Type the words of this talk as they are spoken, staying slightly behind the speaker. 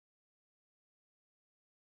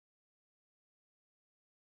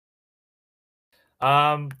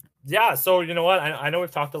Yeah, so you know what? I know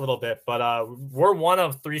we've talked a little bit, but we're one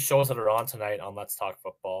of 3 shows that are on tonight on Let's Talk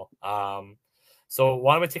Football. So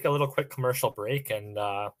why don't we take a little quick commercial break and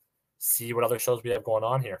see what other shows we have going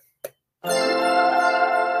on here.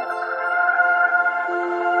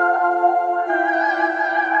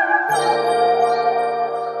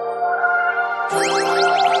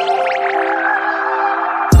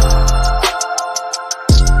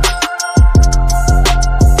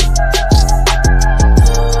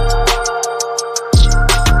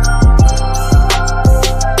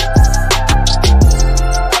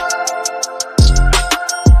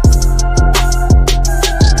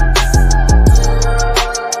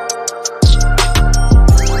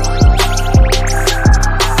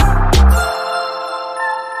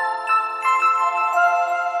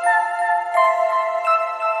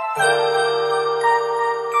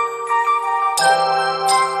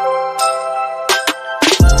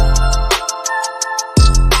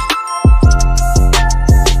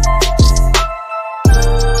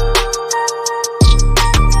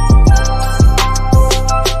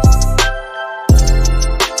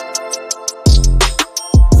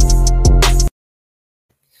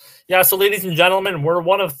 Yeah, so ladies and gentlemen, we're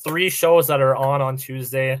one of 3 shows that are on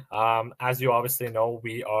Tuesday. As you obviously know,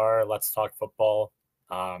 we are Let's Talk Football,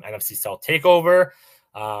 NFC South Takeover.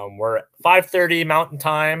 We're at 5:30 Mountain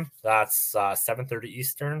Time. That's 7:30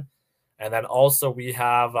 Eastern. And then also we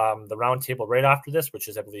have the round table right after this, which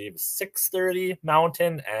is, I believe, 6:30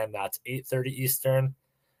 Mountain, and that's 8:30 Eastern.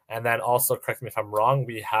 And then also, correct me if I'm wrong,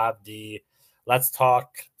 we have the Let's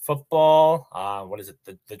Talk Football. What is it?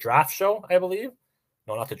 The draft show, I believe.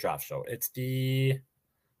 No, not the draft show. It's the,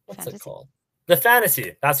 what's it called? The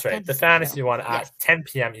fantasy. That's right. The fantasy one at 10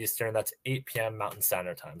 p.m. Eastern. That's 8 p.m. Mountain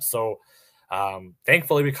Standard Time. So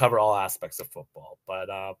thankfully we cover all aspects of football. But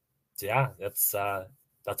yeah, that's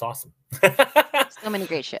awesome. So many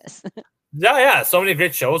great shows. Yeah. So many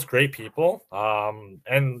great shows, great people.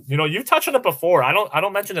 And you know, you touched on it before. I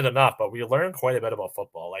don't mention it enough, but we learned quite a bit about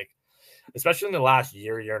football. Like, especially in the last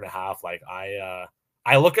year and a half. Like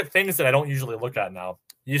I look at things that I don't usually look at now.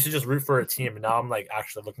 I used to just root for a team, and now I'm like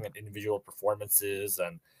actually looking at individual performances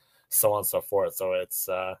and so on and so forth. So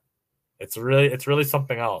it's really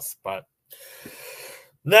something else. But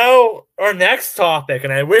now our next topic,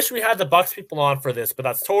 and I wish we had the Bucks people on for this, but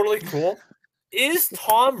that's totally cool. Is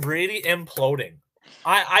Tom Brady imploding?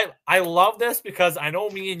 I love this because I know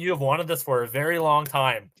me and you have wanted this for a very long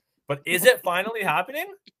time. But is it finally happening?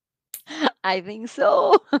 I think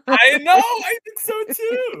so. I know. I think so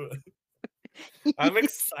too. I'm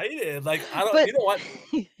excited. Like, you know what?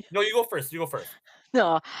 No, you go first.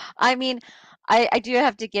 No, I mean, I do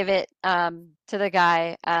have to give it to the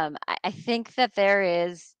guy. I think that there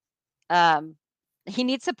is he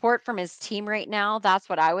needs support from his team right now. That's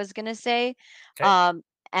what I was gonna say. Okay.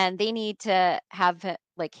 And they need to have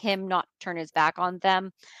like him not turn his back on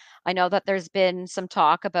them. I know that there's been some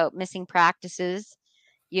talk about missing practices,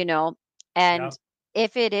 you know, and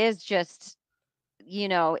if it is just,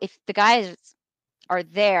 if the guys are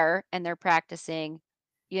there and they're practicing,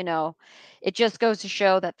 it just goes to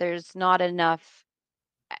show that there's not enough.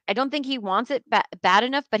 I don't think he wants it bad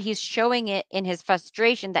enough, but he's showing it in his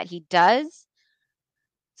frustration that he does.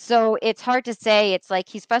 So it's hard to say. It's like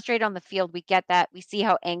he's frustrated on the field. We get that. We see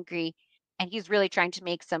how angry, and he's really trying to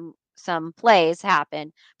make some plays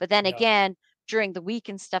happen. But then again, during the week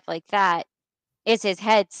and stuff like that, is his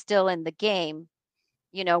head still in the game?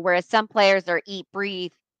 Whereas some players are eat,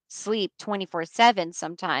 breathe, sleep 24/7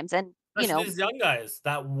 sometimes. And, especially these young guys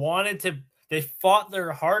that they fought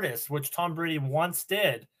their hardest, which Tom Brady once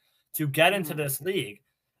did, to get into this league.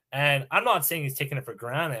 And I'm not saying he's taking it for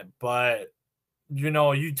granted, but,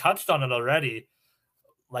 you touched on it already.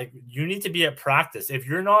 Like, you need to be at practice. If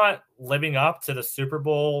you're not living up to the Super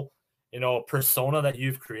Bowl, persona that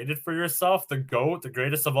you've created for yourself, the GOAT, the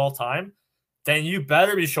greatest of all time, then you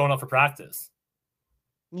better be showing up for practice.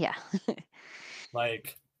 Yeah.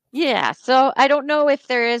 Yeah, so I don't know if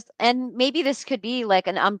there is, and maybe this could be like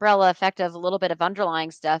an umbrella effect of a little bit of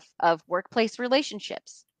underlying stuff of workplace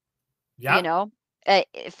relationships. Yeah.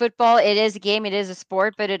 Football, it is a game, it is a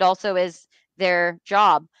sport, but it also is their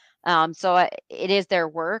job. So it is their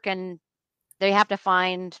work, and they have to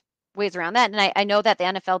find ways around that. And I know that the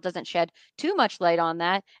NFL doesn't shed too much light on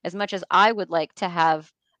that, as much as I would like to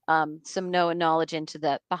have some knowledge into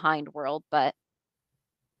the behind world, but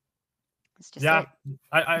it's just yeah,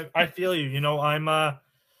 I feel you.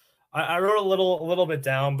 I wrote a little bit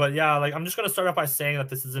down, but yeah, like, I'm just gonna start off by saying that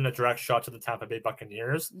this isn't a direct shot to the Tampa Bay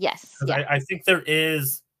Buccaneers. Yes. I think there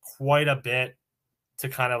is quite a bit to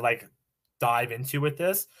kind of like dive into with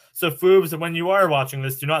this. So Foobs, when you are watching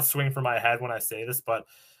this, do not swing for my head when I say this, but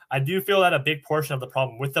I do feel that a big portion of the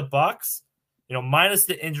problem with the Bucks, minus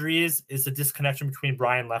the injuries, is the disconnection between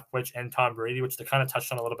Brian Leftwich and Tom Brady, which they kind of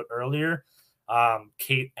touched on a little bit earlier,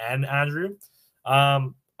 Kate and Andrew.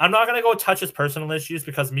 I'm not going to go touch his personal issues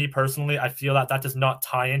because me personally, I feel that does not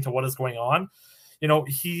tie into what is going on.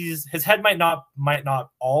 His head might not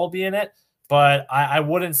all be in it, but I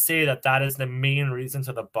wouldn't say that is the main reason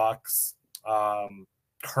to the Bucks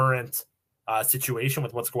current situation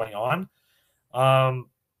with what's going on.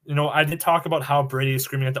 I did talk about how Brady is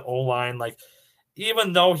screaming at the O-line. Like,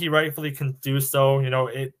 even though he rightfully can do so,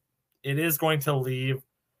 it is going to leave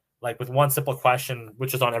like with one simple question,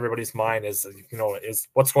 which is on everybody's mind, is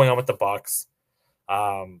what's going on with the Bucks?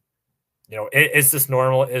 Is this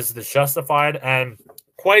normal? Is this justified? And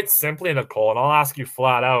quite simply, Nicole, and I'll ask you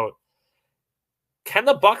flat out, can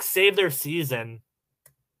the Bucks save their season?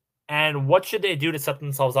 And what should they do to set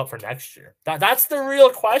themselves up for next year? That's the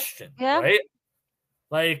real question, right?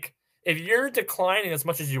 Like, if you're declining as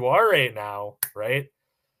much as you are right now, right?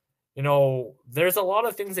 There's a lot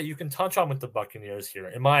of things that you can touch on with the Buccaneers here,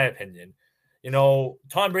 in my opinion.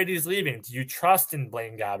 Tom Brady's leaving. Do you trust in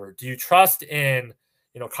Blaine Gabbert? Do you trust in,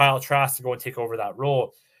 Kyle Trask to go and take over that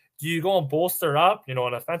role? Do you go and bolster up, an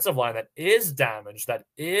offensive line that is damaged, that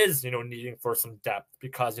is, needing for some depth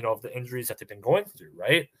because, of the injuries that they've been going through,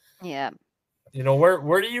 right? Yeah.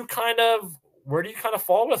 Where do you kind of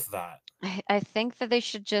fall with that? I think that they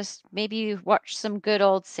should just maybe watch some good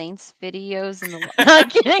old Saints videos in the. I'm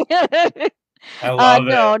kidding. I love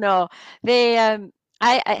it. No. They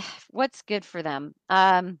I what's good for them?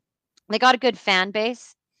 They got a good fan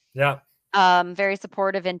base. Yeah. Very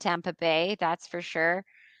supportive in Tampa Bay, that's for sure.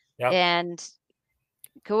 Yeah. And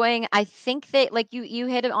I think they, like you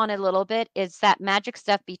hit it on a little bit, is that magic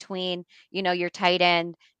stuff between, your tight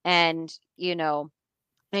end and,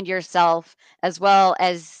 and yourself, as well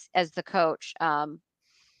as the coach.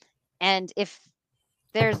 And if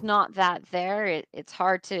there's not that there, it's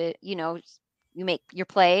hard to, you make your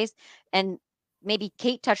plays. And maybe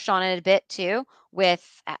Kate touched on it a bit too,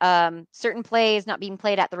 with certain plays not being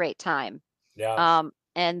played at the right time. Yeah.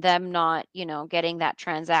 And them not, getting that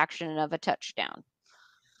transaction of a touchdown.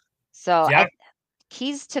 So Yeah.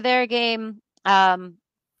 Keys to their game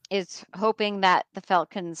is hoping that the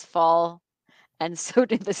Falcons fall, and so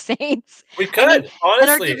do the Saints. We could, honestly. And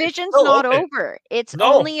our division's not over. It's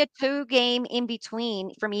only a 2-game in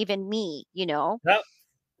between from even me, Yep.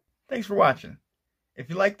 Thanks for watching. If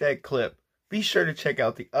you like that clip, be sure to check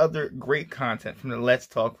out the other great content from the Let's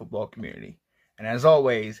Talk Football community. And as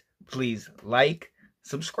always, please like,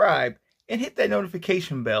 subscribe, and hit that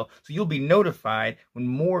notification bell so you'll be notified when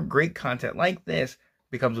more great content like this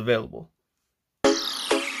becomes available.